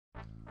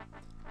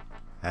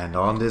And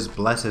on this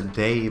blessed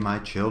day, my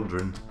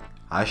children,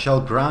 I shall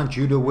grant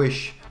you the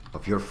wish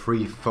of your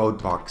free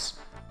vote box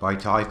by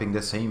typing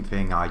the same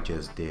thing I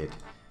just did.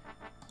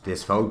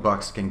 This vote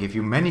box can give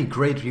you many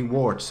great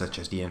rewards such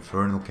as the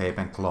Infernal Cape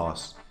and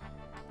Claws.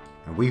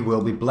 And we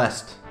will be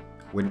blessed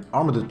with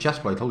Armored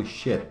Chestplate. Holy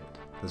shit,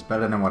 that's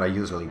better than what I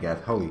usually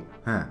get. Holy,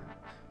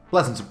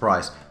 pleasant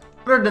surprise.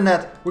 Other than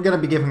that, we're gonna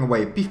be giving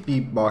away a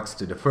PvP box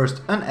to the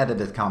first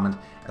unedited comment,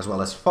 as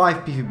well as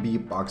 5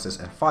 PvP boxes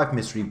and 5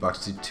 mystery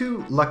boxes to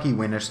 2 lucky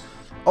winners.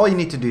 All you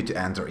need to do to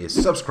enter is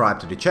subscribe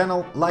to the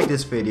channel, like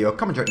this video,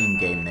 comment your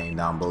in-game name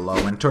down below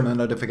and turn on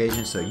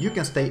notifications so you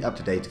can stay up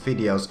to date with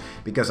videos,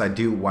 because I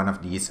do one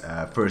of these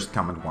first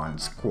comment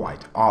ones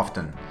quite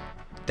often.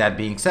 That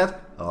being said,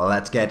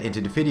 let's get into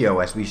the video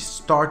as we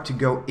start to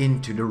go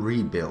into the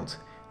rebuild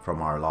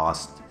from our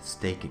last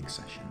staking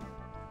session.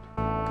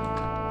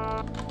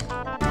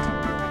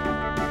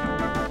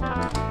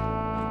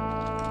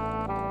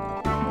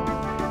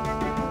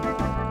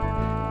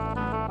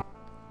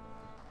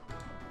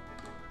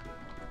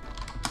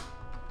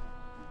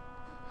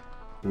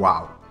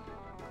 Wow.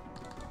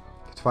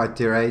 Let's fight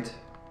tier 8.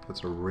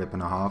 That's a rip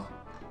and a half.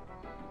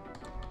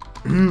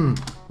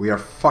 We are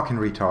fucking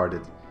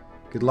retarded.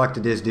 Good luck to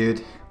this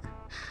dude.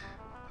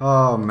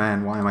 Oh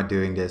man, why am I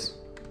doing this?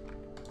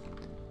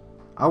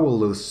 I will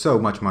lose so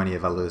much money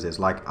if I lose this.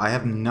 Like, I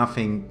have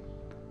nothing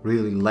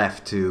really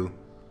left to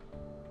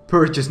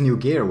purchase new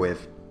gear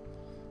with.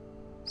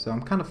 So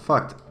I'm kind of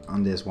fucked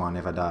on this one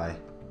if I die.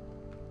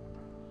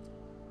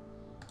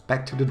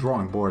 Back to the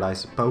drawing board, I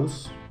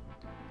suppose.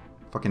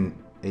 Fucking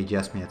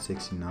AGS me at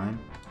 69.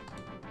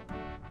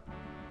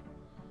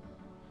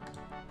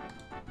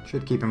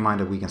 Should keep in mind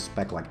that we can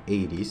spec like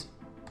 80s.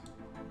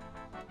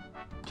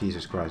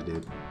 Jesus Christ,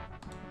 dude.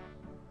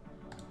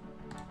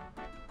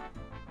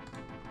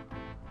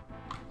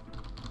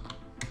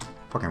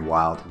 Fucking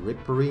wild.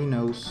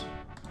 Ripperinos.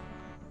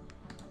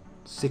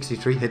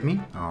 63 hit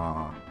me?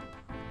 Aw.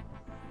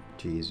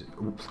 Jeez.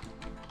 Oops.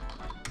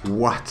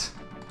 What?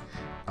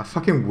 I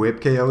fucking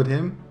whip KO'd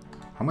him?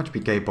 How much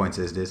PK points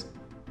is this?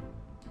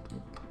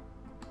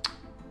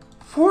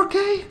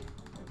 4K?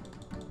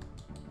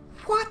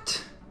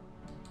 What?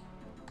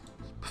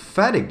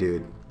 Pathetic,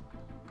 dude.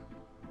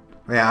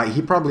 Yeah,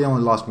 he probably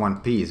only lost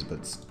one piece,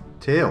 but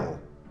still.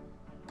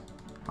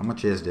 How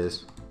much is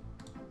this?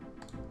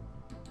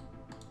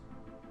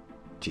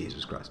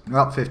 Jesus Christ.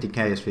 Well,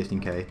 50k is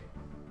 15k.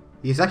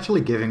 He's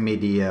actually giving me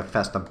the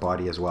fast up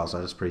body as well, so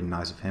that's pretty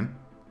nice of him.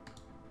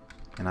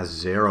 And a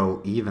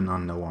 0 even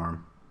on no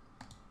arm.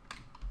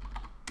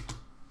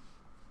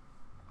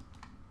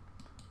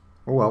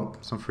 Oh well,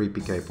 some free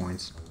PK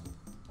points.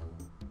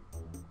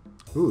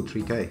 Ooh,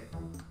 3k.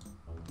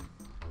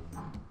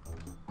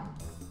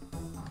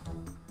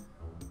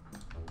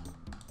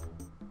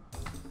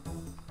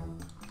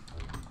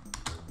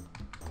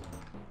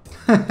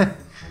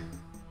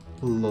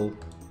 Lol.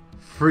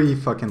 Free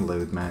fucking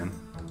loot, man.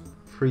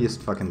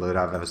 Freest fucking loot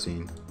I've ever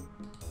seen.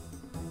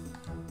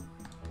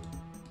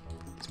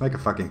 Let's make a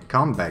fucking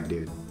comeback,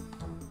 dude.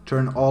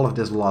 Turn all of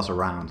this loss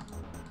around.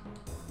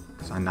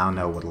 Because I now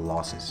know what a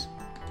loss is.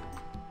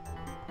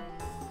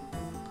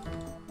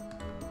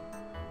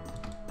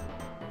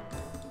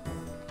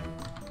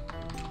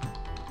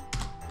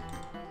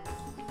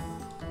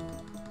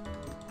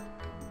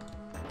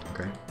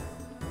 Okay.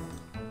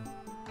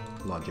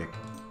 Logic.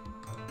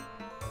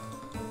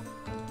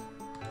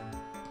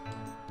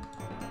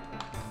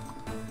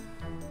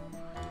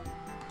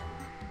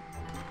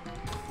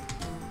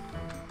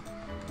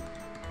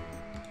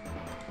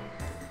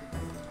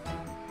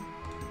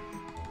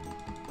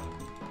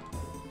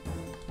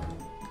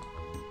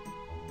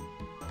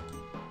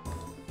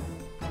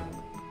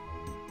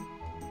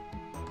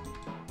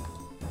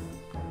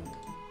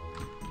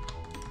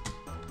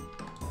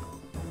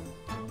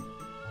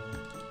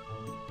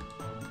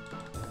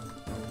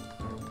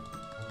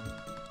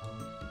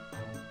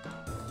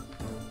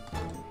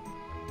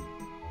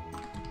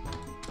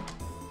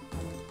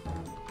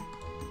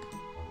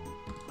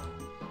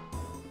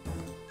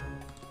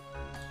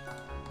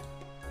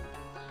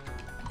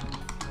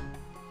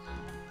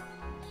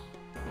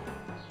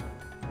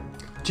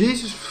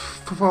 Jesus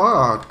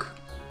fuck!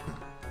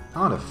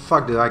 How the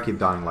fuck did I keep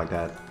dying like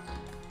that?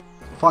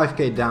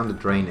 5k down the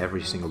drain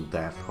every single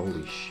death,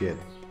 holy shit.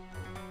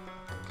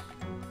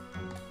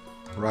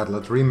 Right,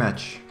 let's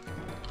rematch.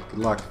 Good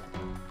luck.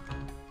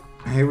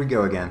 Here we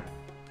go again.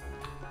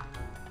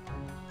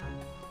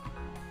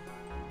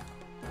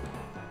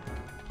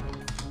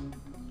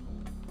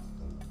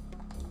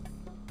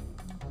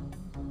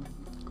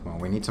 Come on,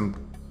 we need some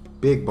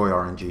big boy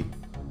RNG.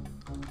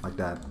 Like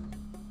that.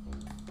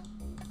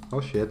 Oh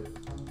shit.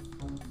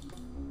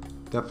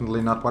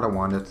 Definitely not what I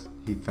wanted.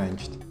 He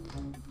finished.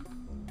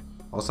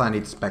 Also I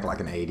need to spec like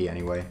an 80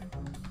 anyway.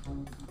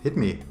 Hit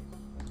me.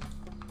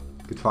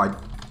 Good fight.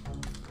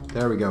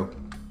 There we go.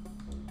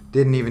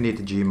 Didn't even need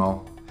the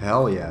Gmo.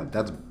 Hell yeah,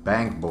 that's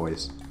bank,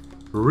 boys.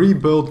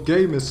 Rebuild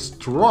game is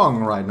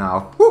strong right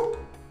now. Woo!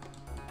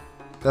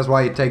 That's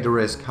why you take the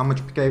risk. How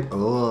much PK?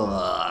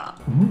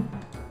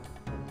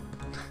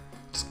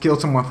 killed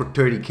someone for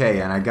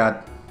 30k and I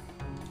got...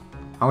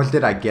 How much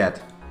did I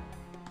get?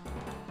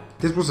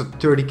 This was a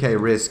 30k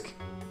risk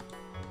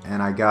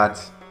and I got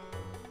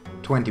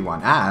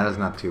 21. Ah, that's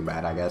not too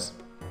bad, I guess.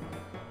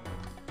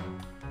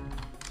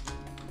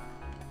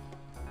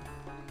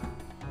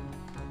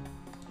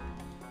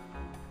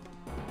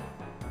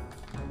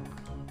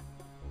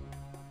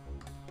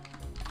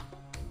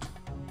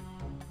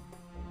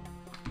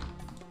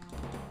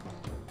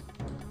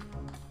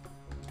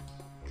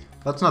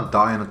 Let's not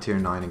die on a tier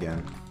 9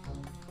 again.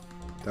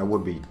 That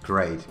would be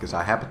great, because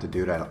I happen to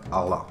do that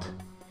a lot.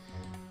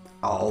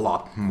 A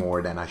lot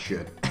more than I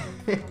should.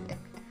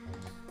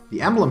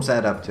 The emblems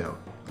add up too.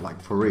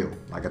 Like for real.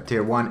 Like a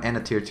tier 1 and a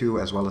tier 2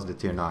 as well as the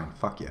tier 9.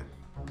 Fuck yeah.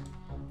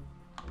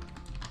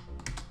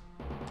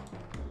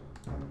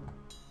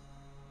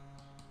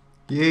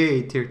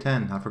 Yay, tier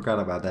 10. I forgot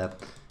about that.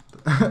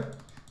 I'm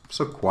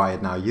so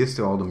quiet now, used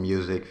to all the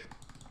music.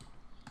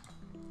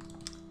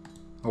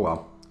 Oh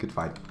well, good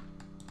fight.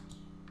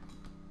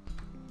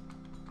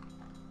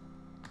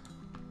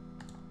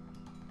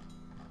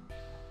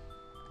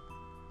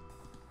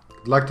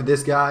 Good luck to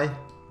this guy.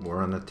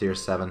 We're on a tier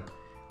 7.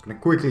 Gonna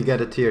quickly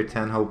get a tier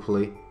 10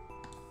 hopefully.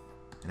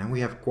 And then we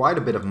have quite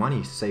a bit of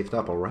money saved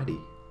up already.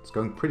 It's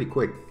going pretty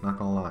quick, not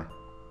gonna lie.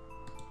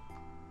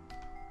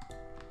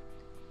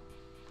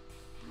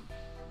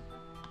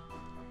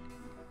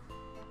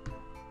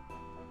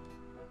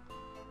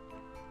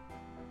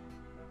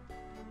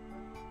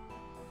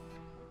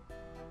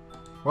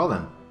 Well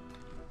then.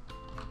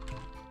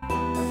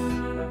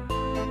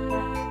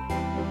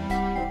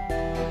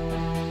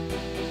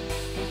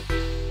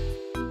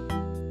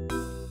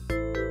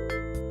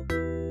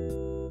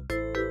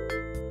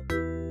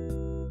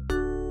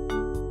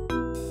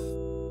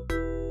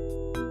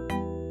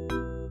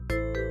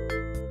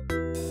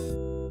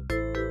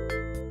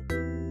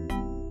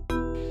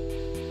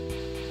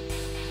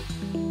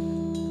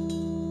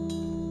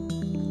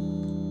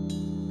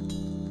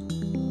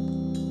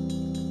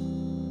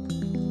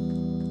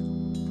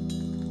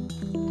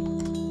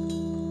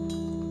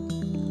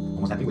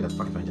 Almost happy with that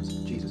fucking vengeance.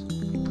 Jesus.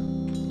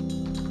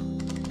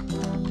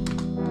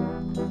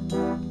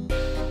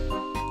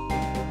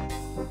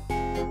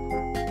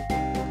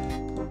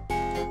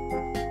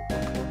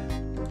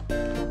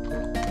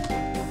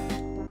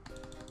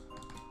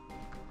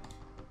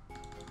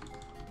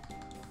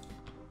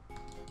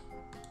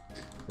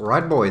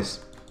 Alright,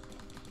 boys.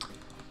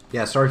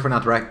 Yeah, sorry for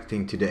not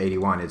reacting to the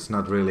 81. It's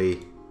not really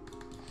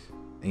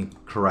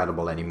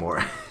incredible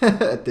anymore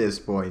at this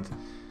point.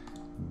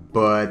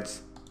 But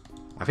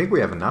I think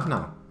we have enough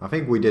now. I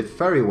think we did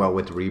very well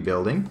with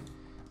rebuilding.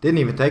 Didn't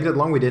even take that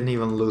long. We didn't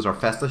even lose our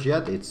Festus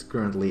yet. It's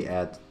currently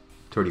at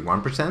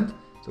 31%.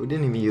 So we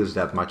didn't even use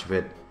that much of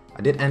it.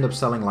 I did end up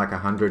selling like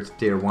 100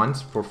 tier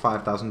 1s for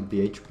 5,000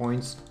 BH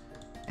points.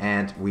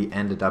 And we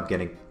ended up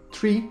getting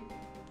 3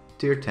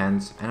 tier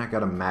 10s. And I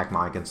got a magma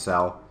I can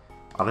sell.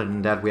 Other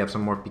than that, we have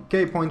some more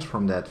PK points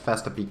from that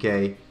Festa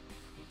PK.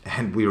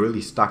 And we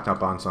really stocked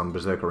up on some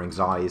Berserker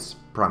Anxieties,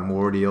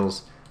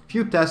 Primordials,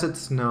 few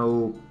Tacits,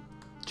 no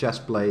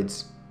chest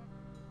plates,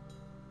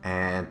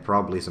 and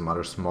probably some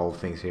other small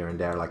things here and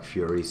there like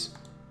Furies.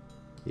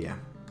 Yeah.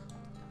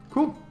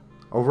 Cool.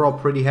 Overall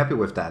pretty happy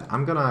with that.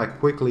 I'm gonna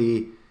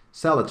quickly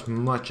sell as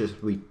much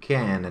as we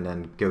can and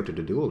then go to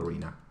the duel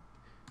arena.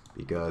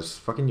 Because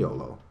fucking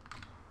YOLO.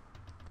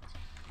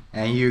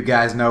 And you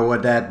guys know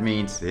what that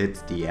means.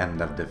 It's the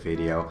end of the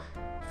video.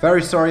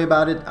 Very sorry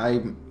about it.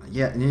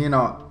 Yeah, you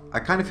know,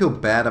 I kind of feel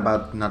bad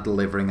about not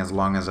delivering as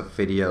long as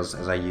videos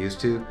as I used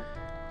to.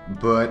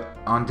 But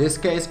on this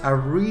case, I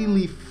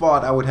really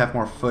thought I would have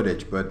more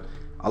footage, but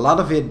a lot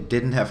of it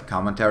didn't have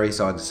commentary,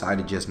 so I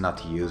decided just not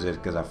to use it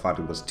because I thought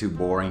it was too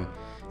boring,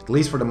 at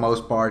least for the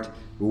most part.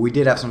 But we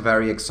did have some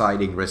very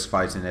exciting wrist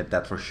fights in it,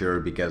 that for sure,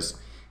 because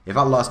if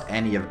I lost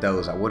any of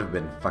those, I would have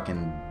been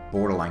fucking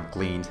borderline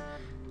cleaned.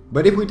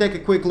 But if we take a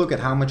quick look at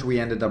how much we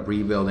ended up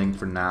rebuilding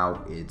for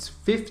now, it's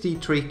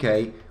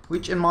 53k,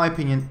 which in my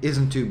opinion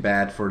isn't too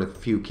bad for the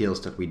few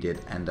kills that we did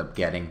end up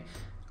getting.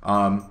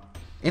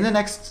 In the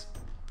next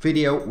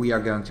video, we are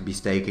going to be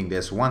staking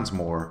this once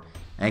more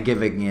and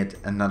giving it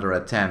another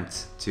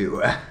attempt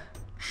to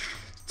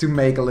to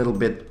make a little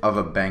bit of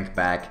a bank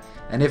back.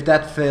 And if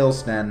that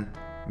fails, then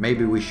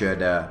maybe we should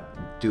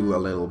do a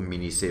little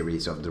mini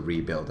series of the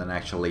rebuild and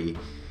actually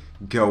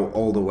go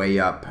all the way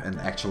up and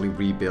actually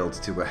rebuild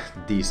to a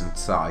decent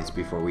size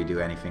before we do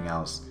anything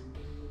else.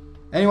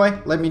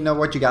 Anyway, let me know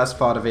what you guys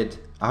thought of it.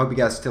 I hope you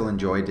guys still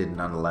enjoyed it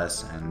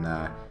nonetheless, and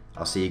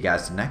I'll see you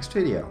guys in the next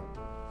video.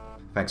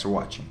 Thanks for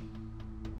watching.